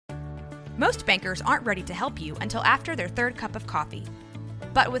Most bankers aren't ready to help you until after their third cup of coffee.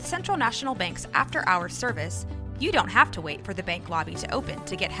 But with Central National Bank's after-hours service, you don't have to wait for the bank lobby to open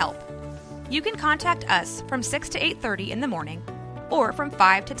to get help. You can contact us from 6 to 8:30 in the morning or from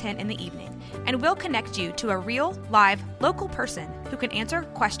 5 to 10 in the evening, and we'll connect you to a real, live, local person who can answer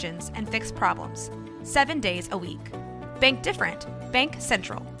questions and fix problems 7 days a week. Bank different. Bank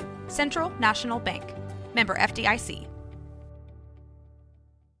Central. Central National Bank. Member FDIC.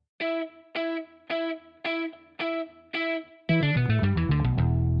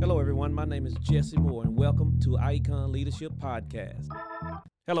 Hello, everyone. My name is Jesse Moore, and welcome to Icon Leadership Podcast.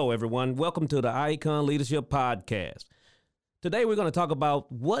 Hello, everyone. Welcome to the Icon Leadership Podcast. Today, we're going to talk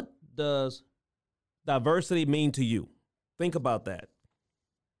about what does diversity mean to you? Think about that.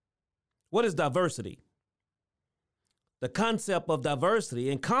 What is diversity? The concept of diversity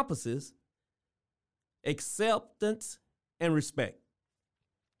encompasses acceptance and respect.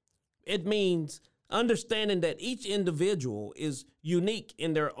 It means understanding that each individual is unique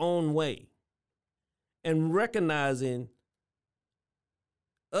in their own way and recognizing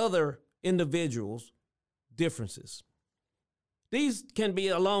other individuals' differences. These can be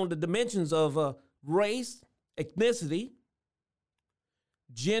along the dimensions of race, ethnicity,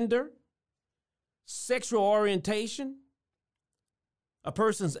 gender, sexual orientation, a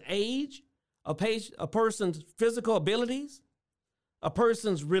person's age, a person's physical abilities, a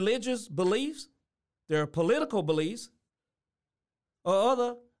person's religious beliefs, their political beliefs, or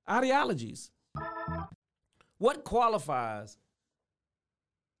other ideologies. What qualifies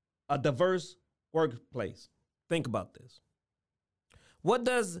a diverse workplace? Think about this. What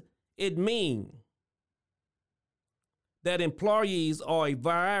does it mean that employees are a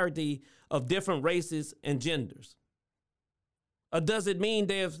variety of different races and genders? Or does it mean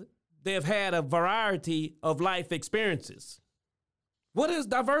they've had a variety of life experiences? What is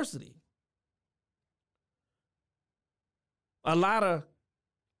diversity? A lot of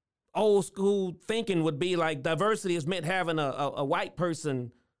old school thinking would be like diversity is meant having a white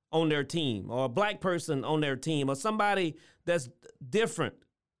person on their team or a black person on their team or somebody that's different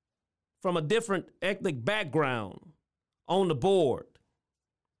from a different ethnic background on the board.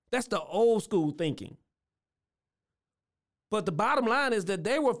 That's the old school thinking. But the bottom line is that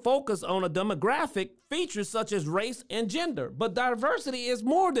they were focused on a demographic features such as race and gender. But diversity is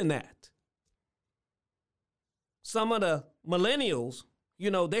more than that. Some of the millennials,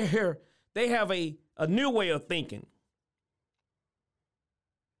 they have a new way of thinking.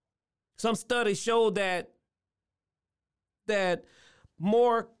 Some studies show that the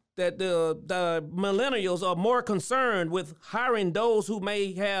millennials are more concerned with hiring those who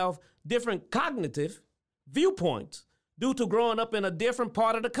may have different cognitive viewpoints due to growing up in a different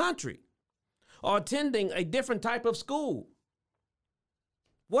part of the country or attending a different type of school.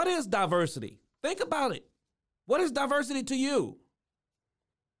 What is diversity? Think about it. What is diversity to you?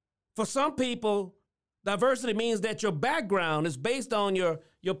 For some people, diversity means that your background is based on your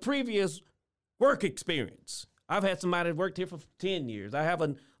previous work experience. I've had somebody that worked here for 10 years. I have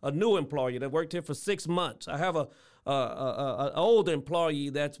a new employee that worked here for 6 months. I have an old employee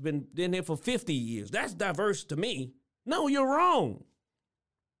that's been here for 50 years. That's diverse to me. No, you're wrong.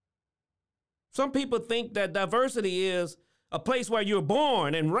 Some people think that diversity is a place where you're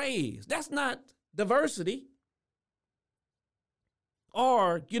born and raised. That's not diversity.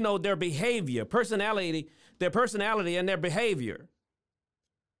 Or, their behavior, their personality and their behavior.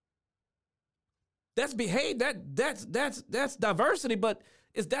 That's diversity, but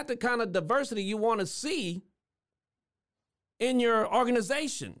is that the kind of diversity you want to see in your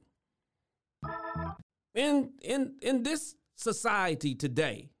organization? In this society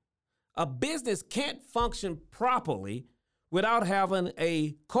today, a business can't function properly without having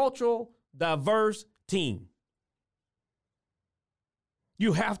a cultural, diverse team.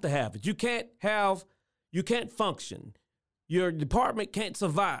 You have to have it. You can't function. Your department can't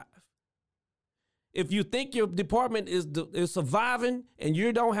survive. If you think your department is surviving and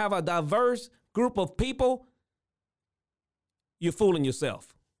you don't have a diverse group of people, you're fooling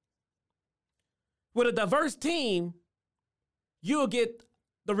yourself. With a diverse team, you'll get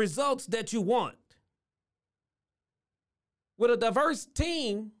the results that you want. With a diverse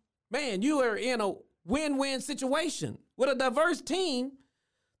team, man, you are in a win-win situation. With a diverse team,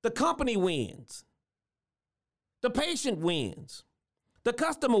 the company wins. The patient wins. The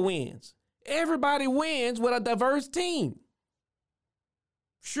customer wins. Everybody wins with a diverse team.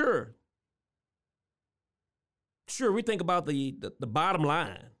 Sure, we think about the bottom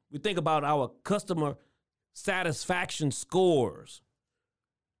line. We think about our customer satisfaction scores.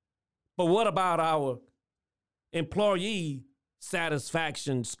 But what about our employee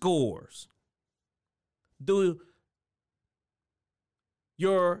satisfaction scores? Do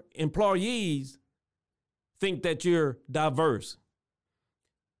your employees think that you're diverse?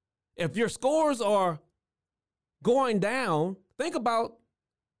 If your scores are going down, think about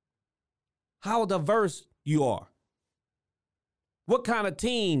how diverse you are. What kind of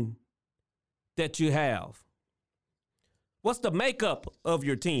team that you have? What's the makeup of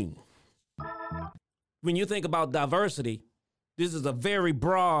your team? When you think about diversity, this is a very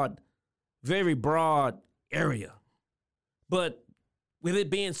broad area. But with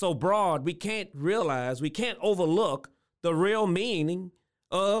it being so broad, we can't overlook the real meaning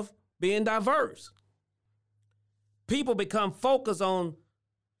of being diverse. People become focused on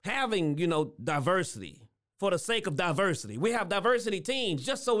having, diversity for the sake of diversity. We have diversity teams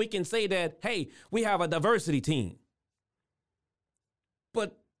just so we can say that, hey, we have a diversity team.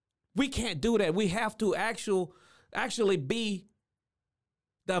 But we can't do that. We have to actually be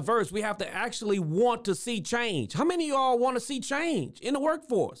diverse. We have to actually want to see change. How many of y'all want to see change in the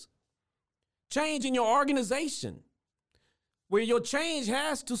workforce? Change in your organization, where your change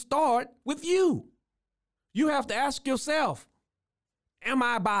has to start with you. You have to ask yourself, am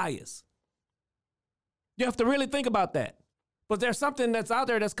I biased? You have to really think about that. But there's something that's out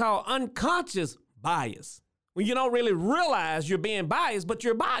there that's called unconscious bias, when you don't really realize you're being biased, but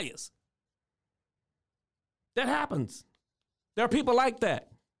you're biased. That happens. There are people like that.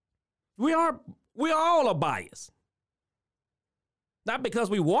 We all are biased. Not because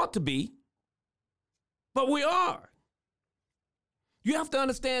we want to be, but we are. You have to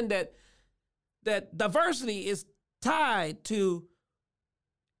understand that diversity is tied to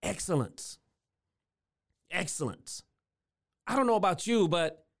excellence. Excellence. I don't know about you,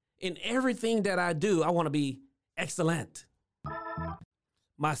 but in everything that I do, I want to be excellent.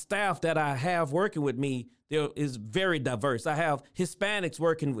 My staff that I have working with me, there is very diverse. I have Hispanics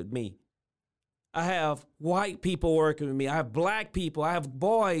working with me. I have white people working with me. I have black people. I have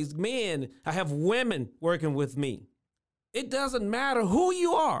boys, men. I have women working with me. It doesn't matter who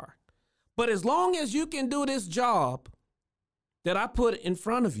you are, but as long as you can do this job that I put in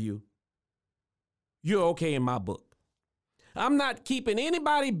front of you, you're okay in my book. I'm not keeping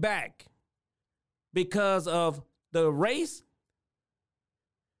anybody back because of the race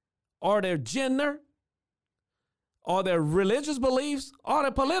or their gender or their religious beliefs or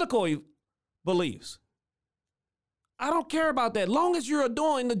their political beliefs. I don't care about that. Long as you're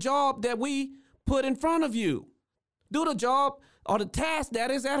doing the job that we put in front of you. Do the job or the task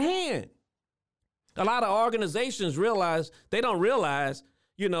that is at hand. A lot of organizations don't realize,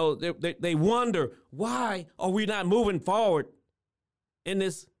 they wonder, why are we not moving forward in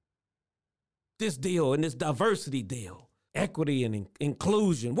this deal, in this diversity deal, equity and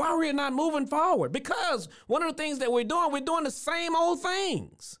inclusion? Why are we not moving forward? Because one of the things that we're doing the same old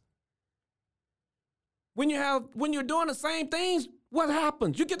things. When you're doing the same things, what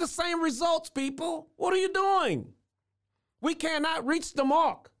happens? You get the same results, people. What are you doing? We cannot reach the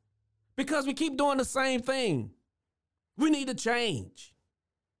mark because we keep doing the same thing. We need to change.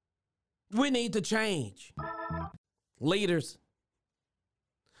 We need to change. Leaders,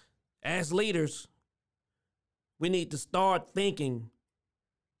 as leaders, we need to start thinking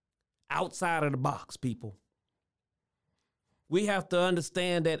outside of the box, people. We have to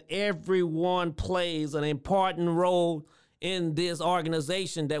understand that everyone plays an important role in this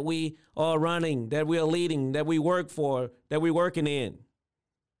organization that we are running, that we are leading, that we work for, that we're working in.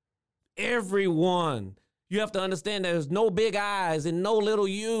 Everyone. You have to understand there's no big I's and no little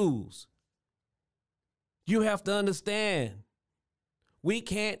U's. You have to understand we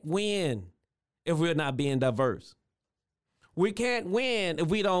can't win if we're not being diverse. We can't win if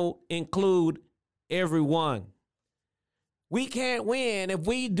we don't include everyone. We can't win if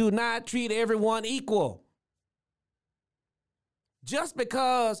we do not treat everyone equal. Just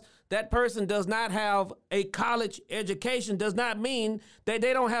because that person does not have a college education does not mean that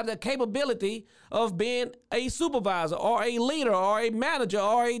they don't have the capability of being a supervisor or a leader or a manager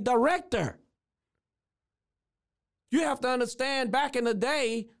or a director. You have to understand, back in the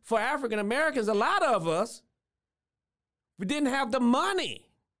day, for African Americans, a lot of us, we didn't have the money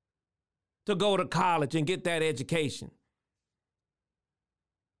to go to college and get that education.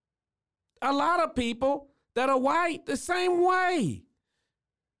 A lot of people that are white, the same way.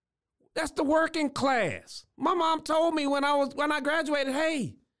 That's the working class. My mom told me when I graduated,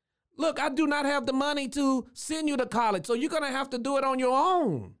 hey, look, I do not have the money to send you to college, so you're going to have to do it on your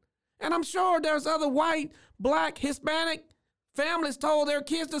own. And I'm sure there's other white, black, Hispanic families told their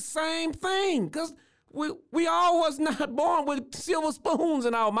kids the same thing, because we all was not born with silver spoons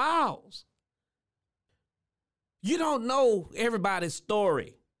in our mouths. You don't know everybody's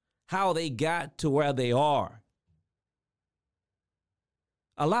story, how they got to where they are.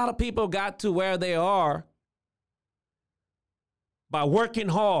 A lot of people got to where they are by working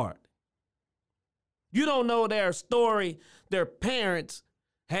hard. You don't know their story their parents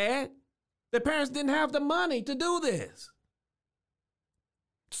had. Their parents didn't have the money to do this.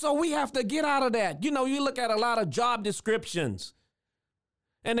 So we have to get out of that. You know, you look at a lot of job descriptions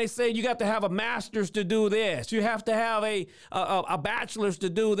and they say you got to have a master's to do this. You have to have a bachelor's to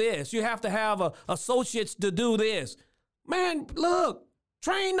do this. You have to have a associates to do this. Man, look,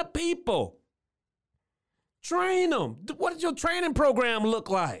 train the people. Train them. What does your training program look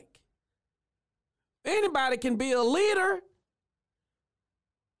like? Anybody can be a leader,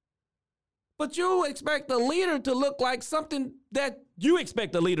 but you expect a leader to look like something that you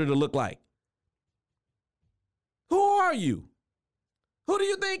expect a leader to look like. Who are you? Who do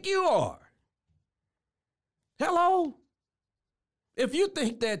you think you are? Hello? If you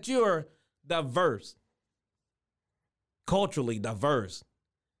think that you're diverse, culturally diverse,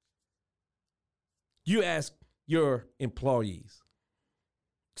 you ask your employees.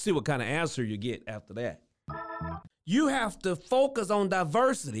 See what kind of answer you get after that. You have to focus on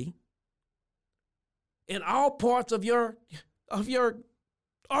diversity in all parts of your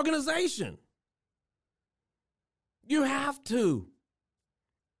organization. You have to.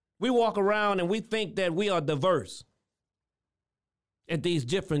 We walk around and we think that we are diverse at these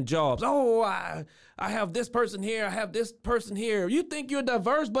different jobs. Oh, I have this person here. I have this person here. You think you're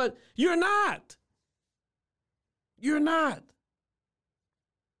diverse, but you're not. You're not.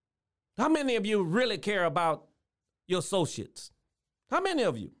 How many of you really care about your associates? How many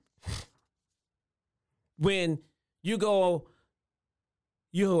of you? When you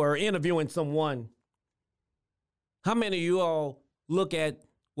are interviewing someone, how many of you all look at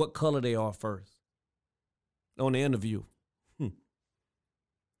what color they are first on the interview?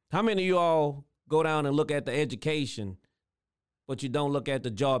 How many of you all go down and look at the education, but you don't look at the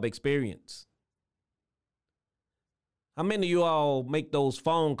job experience? How many of you all make those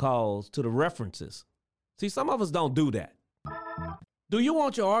phone calls to the references? See, some of us don't do that. Do you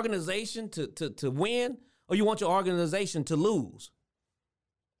want your organization to win, or you want your organization to lose?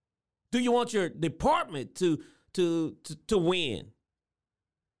 Do you want your department to win?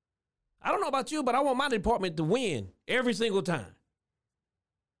 I don't know about you, but I want my department to win every single time.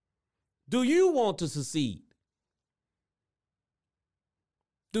 Do you want to succeed?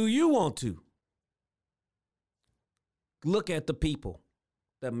 Do you want to? Look at the people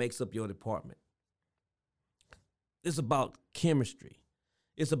that makes up your department. It's about chemistry.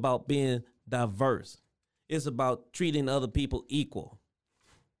 It's about being diverse. It's about treating other people equal.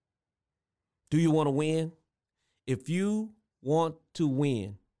 Do you want to win? If you want to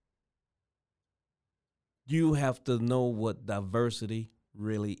win, you have to know what diversity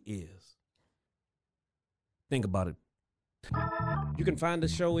really is. Think about it. You can find the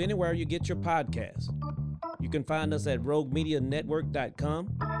show anywhere you get your podcasts. You can find us at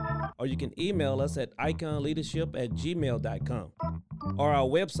roguemedianetwork.com, or you can email us at iconleadership@gmail.com, or our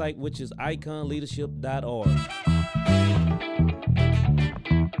website, which is iconleadership.org.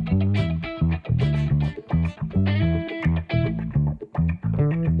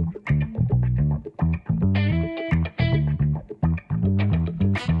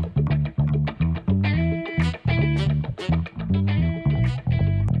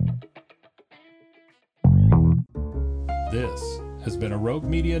 This has been a Rogue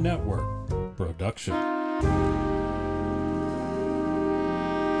Media Network production.